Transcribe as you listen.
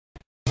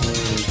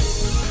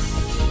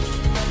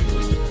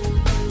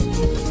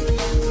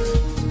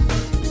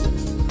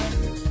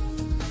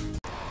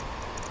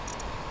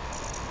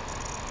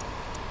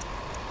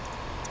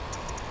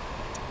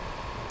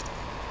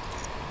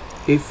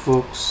Hey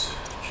folks,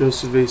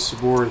 Joseph A.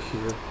 Sobora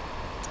here.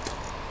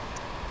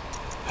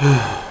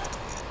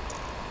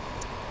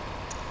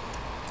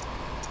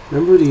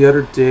 Remember the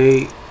other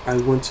day I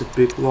went to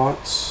Big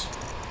Lots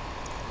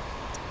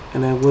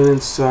and I went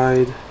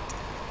inside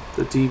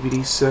the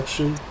DVD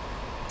section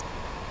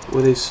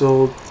where they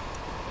sold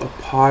a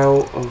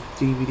pile of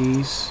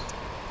DVDs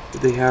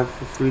that they have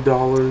for $3,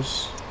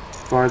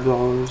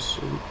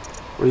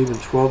 $5, or even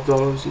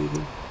 $12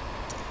 even?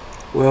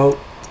 Well,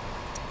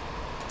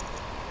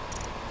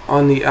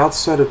 on the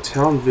outside of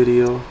town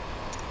video,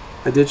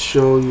 I did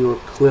show you a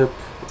clip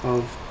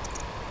of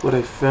what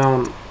I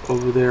found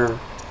over there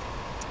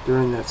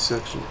during that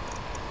section.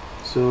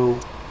 So,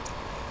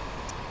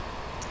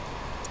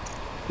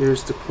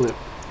 here's the clip.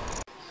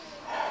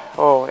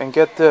 Oh, and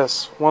get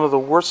this, one of the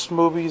worst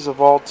movies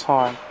of all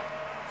time,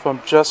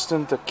 from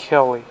Justin to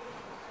Kelly.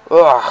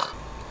 Ugh!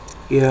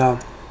 Yeah,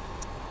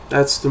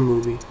 that's the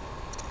movie.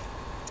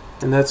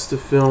 And that's the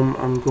film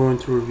I'm going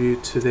to review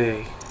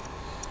today.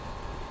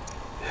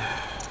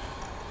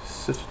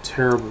 Such a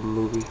terrible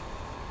movie.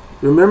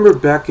 Remember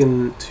back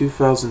in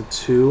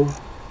 2002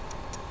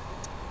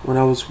 when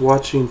I was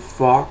watching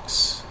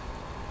Fox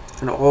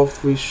and all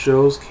free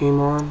shows came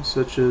on,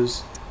 such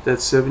as That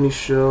 70s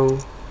Show,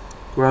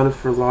 Grounded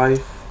for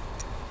Life,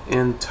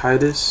 and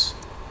Titus?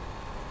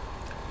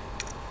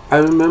 I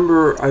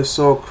remember I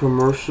saw a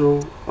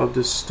commercial of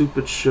this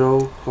stupid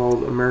show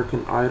called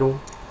American Idol.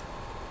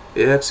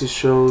 It actually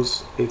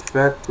shows a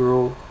fat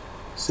girl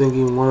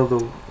singing one of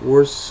the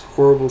worst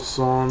horrible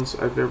songs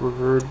I've ever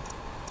heard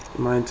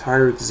in my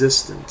entire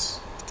existence.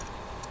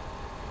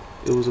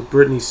 It was a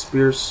Britney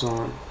Spears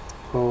song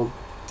called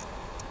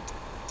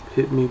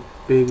Hit Me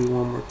Baby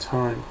One More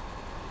Time.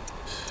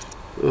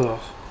 Ugh.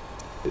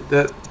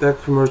 That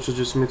commercial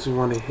just makes me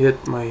want to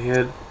hit my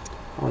head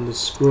on the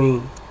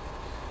screen.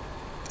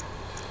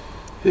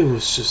 It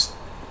was just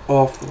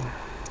awful.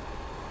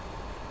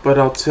 But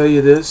I'll tell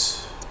you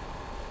this,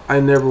 I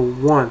never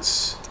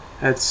once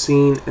had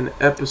seen an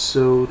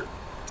episode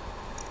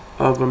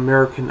of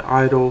American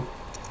Idol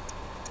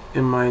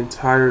in my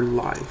entire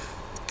life.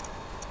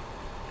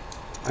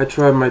 I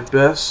tried my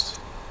best,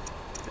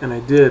 and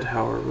I did,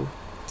 however,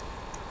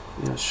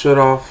 shut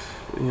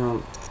off,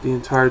 the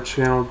entire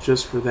channel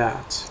just for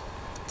that,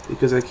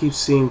 because I keep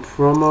seeing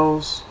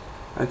promos,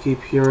 I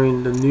keep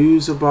hearing the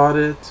news about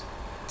it,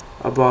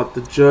 about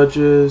the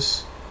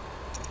judges,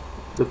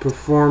 the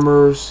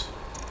performers,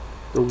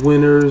 the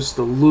winners,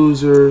 the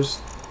losers,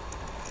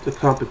 the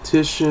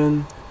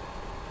competition,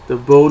 the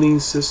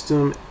voting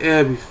system,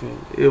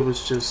 everything. It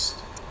was just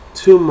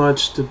too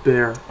much to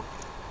bear.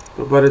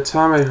 But by the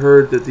time I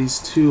heard that these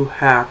two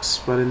hacks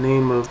by the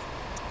name of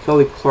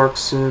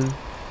Clarkson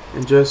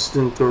and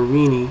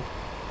Guarini,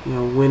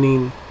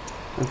 winning,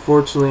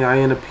 unfortunately I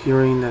end up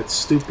hearing that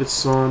stupid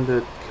song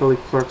that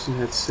Clarkson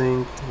had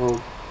sang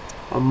called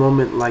A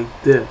Moment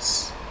Like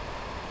This.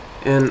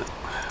 And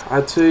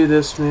I tell you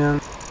this,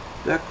 man,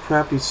 that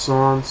crappy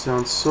song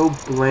sounds so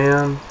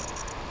bland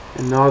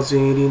and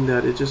nauseating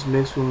that it just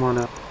makes me want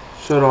to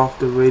shut off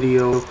the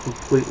radio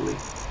completely.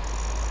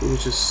 It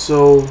was just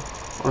so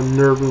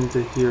unnerving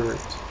to hear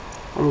it.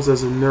 Almost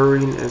as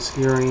unnerving as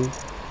hearing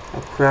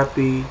a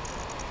crappy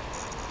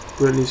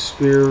Britney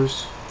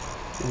Spears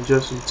and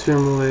Justin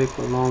Timberlake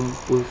along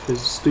with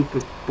his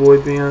stupid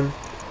boy band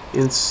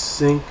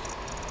NSYNC.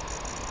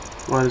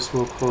 Might as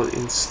well call it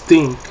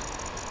Instinct.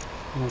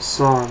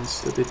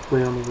 Songs that they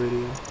play on the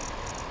radio.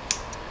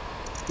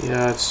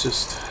 Yeah, it's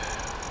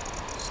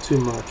too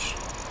much.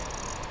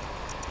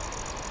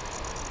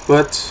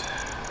 But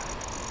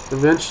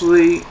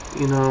eventually,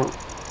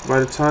 by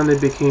the time they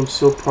became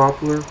so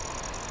popular,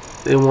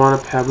 they wound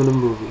up having a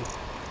movie,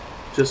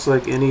 just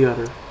like any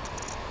other.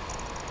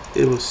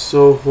 It was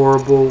so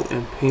horrible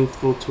and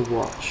painful to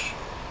watch,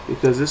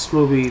 because this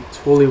movie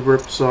totally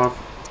rips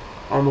off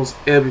almost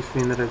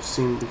everything that I've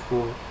seen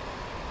before.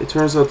 It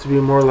turns out to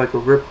be more like a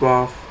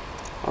rip-off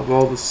of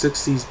all the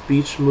 60s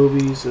beach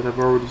movies that I've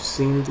already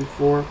seen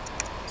before,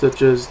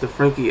 such as the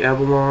Frankie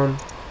Avalon,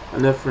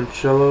 Annette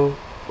Funicello,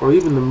 or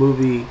even the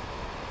movie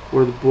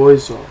Where the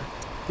Boys Are,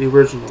 the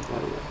original, by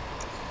the way.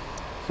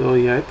 So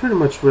yeah, it pretty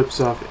much rips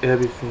off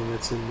everything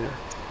that's in there.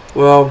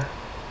 Well,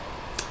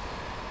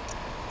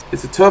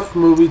 it's a tough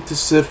movie to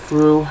sit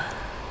through,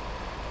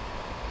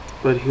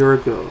 but here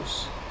it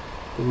goes.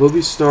 The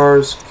movie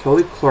stars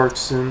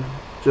Clarkson,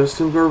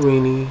 Justin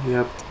Guarini,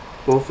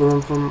 both of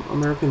them from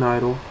American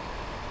Idol,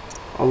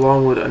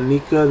 along with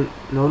Anika,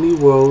 Noni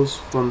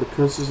from The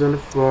Princess and the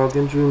Frog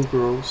and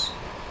Dreamgirls,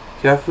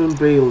 Katherine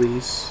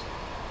Bailess,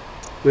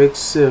 Greg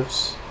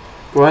Siff,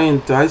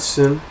 Bryan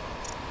Dietzen,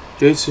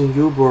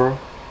 Yribar,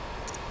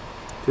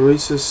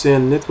 Theresa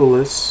San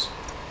Nicholas,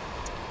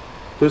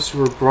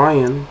 Christopher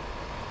Bryan,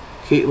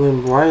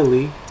 Kaitlin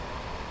Riley,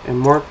 and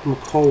Marc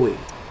Macaulay,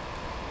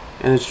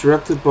 and it's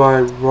directed by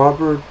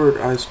Robert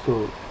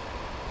Iscove.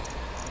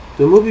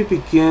 The movie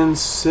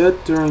begins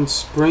set during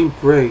spring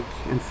break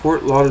in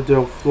Fort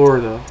Lauderdale,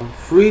 Florida.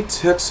 Three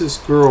Texas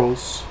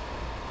girls,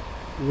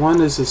 one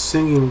is a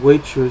singing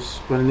waitress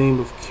by the name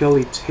of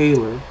Kelly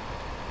Taylor,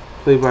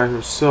 played by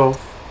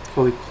herself,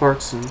 Kelly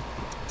Clarkson.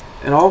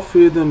 And all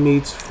three of them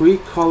meets three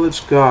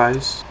college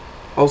guys,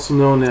 also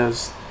known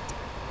as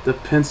the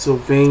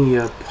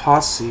Pennsylvania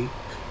Posse.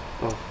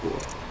 Oh boy.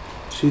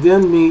 She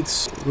then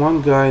meets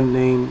one guy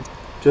named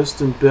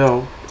Justin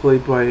Bell,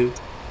 played by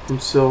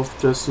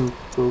himself, Justin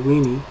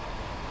Guarini,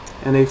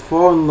 and they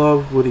fall in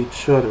love with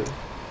each other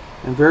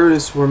and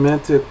various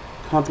romantic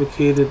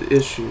complicated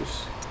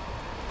issues.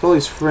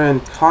 Kelly's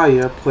friend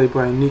Kaya, played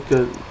by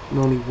Anika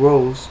Noni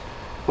Rose,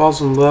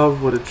 falls in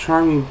love with a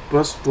charming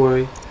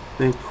busboy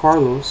named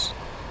Carlos.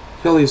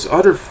 Kelly's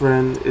other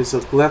friend is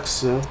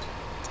Alexa,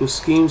 who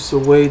schemes a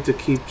way to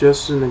keep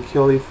Justin and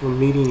Kelly from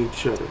meeting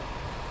each other.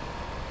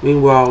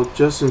 Meanwhile,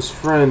 Justin's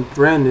friend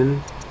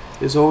Brandon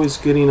is always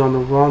getting on the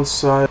wrong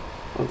side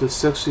of the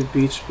sexy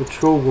beach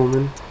patrol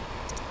woman.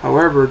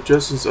 However,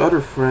 Justin's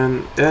other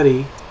friend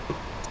Eddie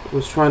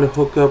was trying to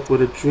hook up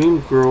with a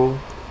dream girl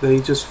that he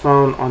just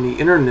found on the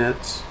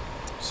internet,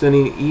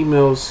 sending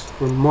emails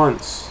for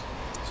months.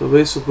 So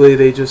basically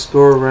they just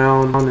go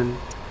around and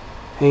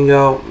hang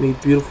out,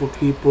 meet beautiful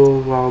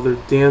people while they're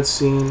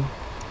dancing,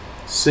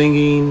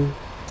 singing,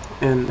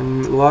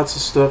 and lots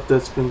of stuff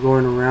that's been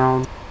going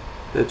around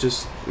that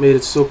just made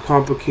it so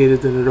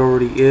complicated than it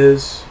already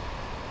is.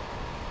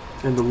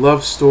 And the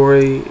love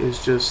story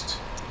is just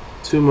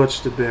too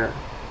much to bear.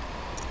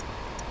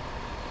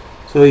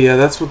 So yeah,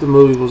 that's what the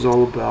movie was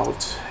all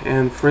about.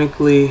 And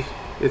frankly,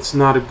 it's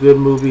not a good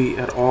movie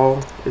at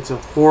all. It's a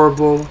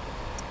horrible,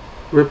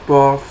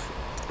 rip-off,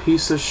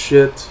 piece of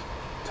shit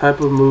type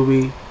of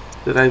movie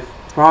that I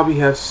probably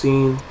have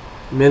seen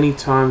many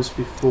times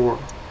before.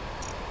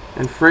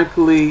 And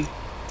frankly,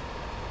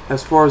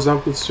 as far as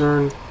I'm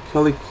concerned,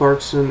 Kelly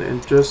Clarkson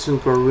and Justin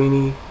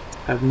Guarini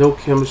have no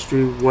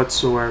chemistry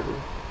whatsoever.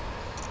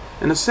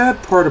 And the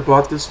sad part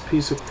about this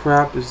piece of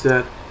crap is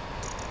that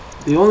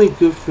the only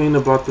good thing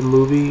about the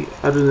movie,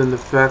 other than the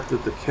fact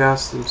that the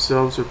cast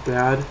themselves are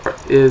bad,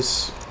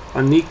 is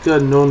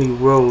Anika Noni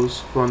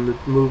Rose from the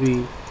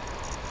movie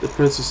The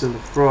Princess and the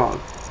Frog,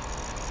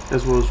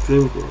 as well as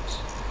Dreamgirls.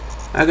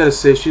 I gotta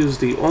say, she was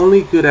the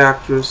only good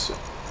actress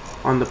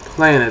on the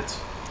planet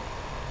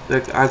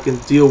that I can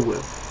deal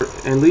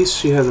with. At least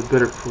she has a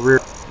better career,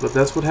 but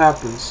that's what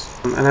happens.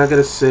 And I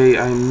gotta say,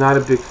 I'm not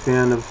a big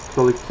fan of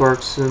Kelly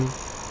Clarkson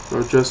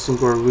or Justin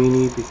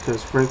Guarini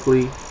because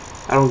frankly,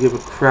 I don't give a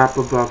crap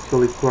about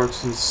Kelly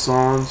Clarkson's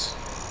songs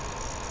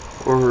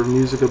or her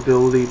music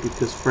ability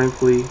because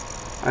frankly,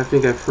 I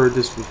think I've heard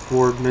this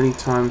before many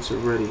times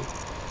already.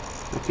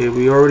 Okay,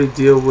 we already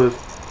deal with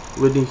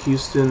Whitney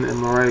Houston and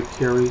Mariah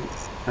Carey.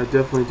 I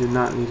definitely do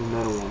not need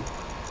another one.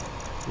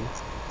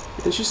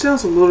 Okay. And she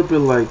sounds a little bit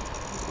like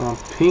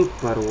Pink,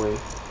 by the way.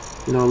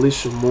 You know,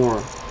 Alicia Moore,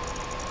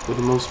 for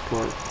the most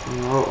part.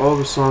 You know, all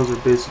the songs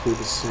are basically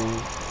the same.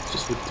 It's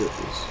just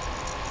ridiculous.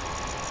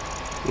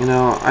 You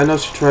know, I know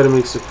she tried to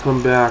make a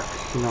comeback,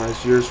 you know,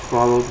 as years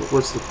followed, but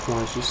what's the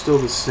point? She's still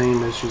the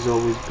same as she's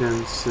always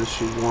been since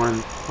she won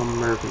from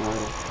American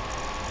Idol.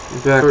 In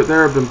fact,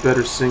 there have been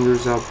better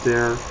singers out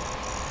there.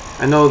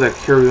 I know that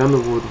Carrie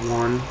Underwood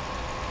won.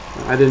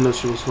 I didn't know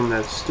she was from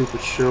that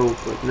stupid show,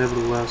 but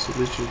nevertheless, at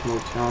least she's more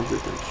talented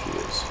than she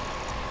is.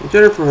 And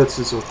Jennifer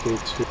Hudson's okay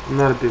too. I'm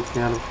not a big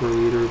fan of her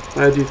either,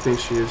 but I do think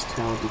she is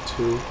talented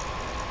too.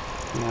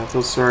 Yeah, I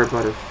feel sorry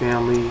about her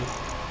family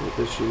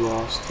that she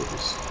lost. It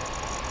was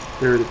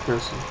very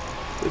depressing.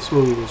 This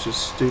movie was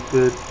just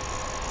stupid,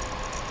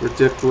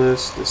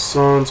 ridiculous. The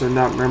songs are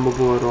not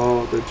memorable at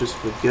all. They're just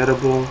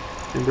forgettable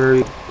and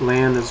very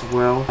bland as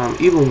well.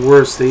 Even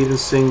worse, they even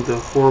sing the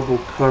horrible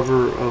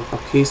cover of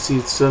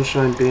Casey's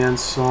Sunshine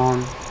Band's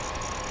song,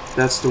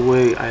 That's the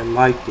Way I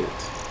Like It.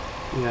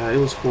 Yeah, it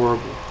was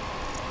horrible.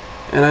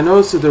 And I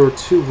noticed that there were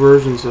two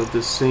versions of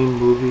this same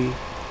movie.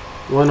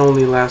 One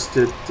only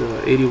lasted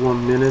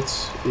 81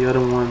 minutes, the other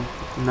one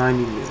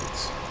 90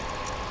 minutes.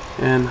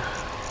 And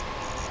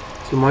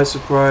to my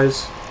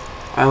surprise,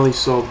 I only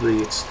saw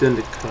the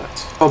extended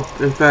cut. Oh,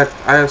 in fact,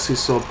 I actually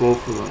saw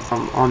both of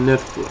them on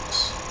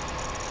Netflix.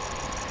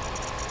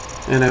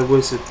 And I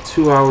wasted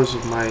 2 hours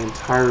of my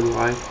entire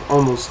life,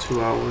 almost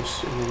 2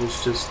 hours, and it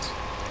was just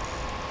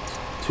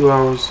 2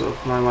 hours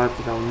of my life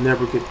that I'll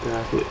never get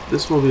back.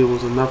 This movie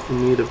was enough for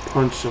me to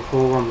punch a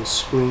hole on the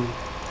screen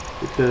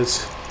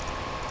because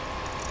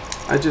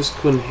I just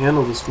couldn't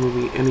handle this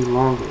movie any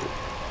longer.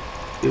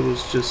 It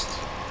was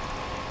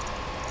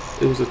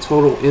a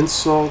total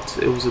insult.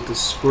 It was a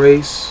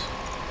disgrace.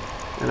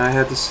 And I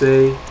had to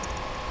say,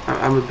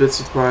 I'm a bit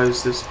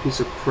surprised this piece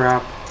of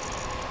crap,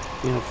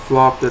 you know,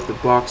 flopped at the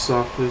box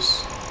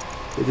office.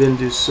 It didn't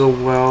do so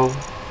well.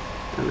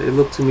 And it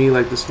looked to me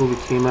like this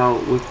movie came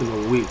out within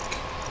a week.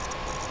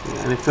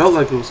 Yeah, and it felt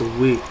like it was a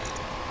week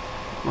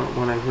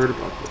when I heard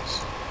about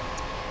this.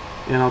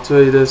 And I'll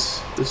tell you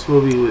this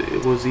movie,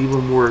 it was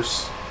even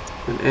worse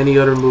than any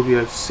other movie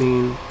I've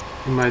seen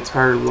in my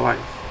entire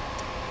life.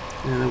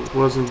 And it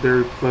wasn't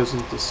very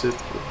pleasant to sit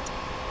through.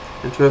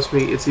 And trust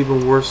me, it's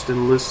even worse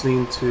than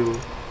listening to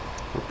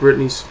a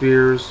Britney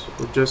Spears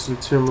or Justin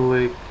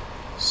Timberlake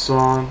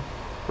song,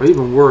 or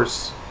even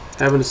worse,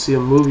 having to see a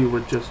movie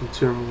with Justin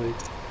Timberlake.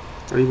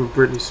 or even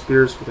Britney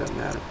Spears for that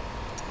matter.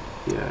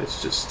 Yeah,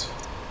 it's just,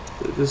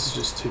 this is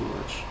just too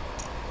much.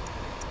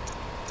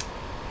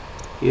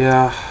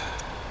 Yeah,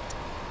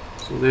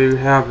 so there you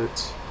have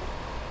it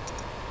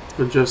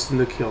for Justin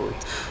to Kelly.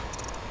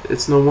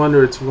 It's no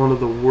wonder it's one of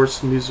the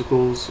worst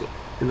musicals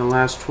in the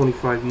last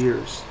 25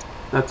 years.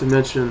 Not to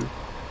mention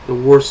the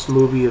worst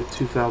movie of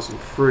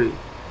 2003,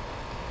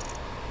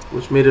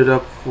 which made it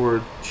up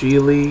for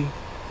Geely,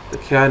 The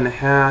Cat in the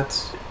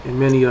Hat, and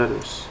many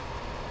others.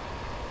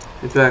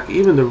 In fact,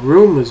 even The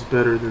Room is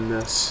better than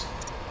this.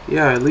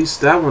 Yeah, at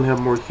least that one had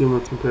more humor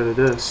compared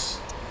to this.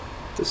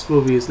 This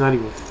movie is not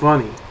even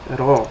funny at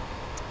all.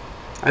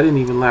 I didn't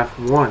even laugh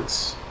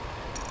once.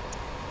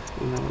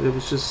 You know, it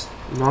was just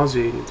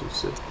nauseating to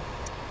sit.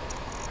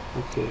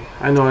 Okay,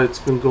 I know it's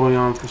been going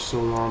on for so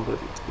long, but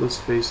let's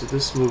face it,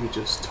 this movie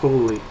just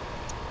totally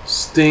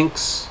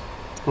stinks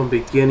from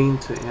beginning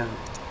to end.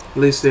 At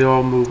least they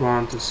all move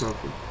on to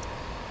something.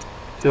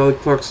 Kelly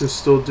Clarkson's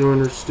still doing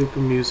her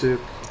stupid music.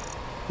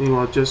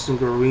 Meanwhile, Justin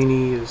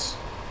Guarini is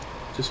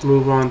just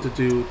move on to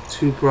do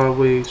 2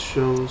 Broadway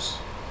shows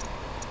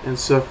and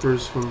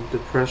suffers from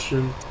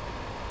depression.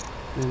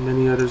 And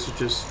many others are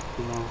just,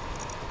 you know,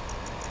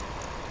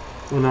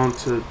 went on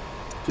to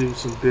do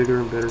some bigger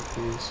and better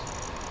things.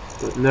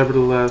 But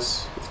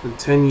nevertheless, it's been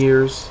 10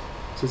 years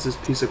since this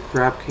piece of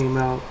crap came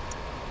out,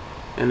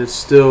 and it's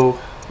still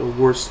the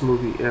worst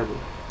movie ever.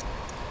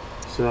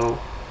 So,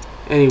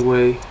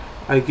 anyway,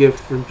 I give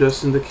From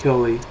Justin to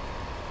Kelly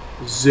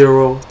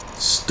 0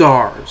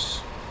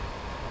 stars.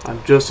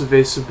 I'm Joseph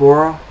A.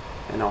 Sobora,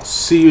 and I'll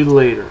see you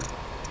later.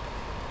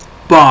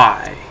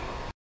 Bye!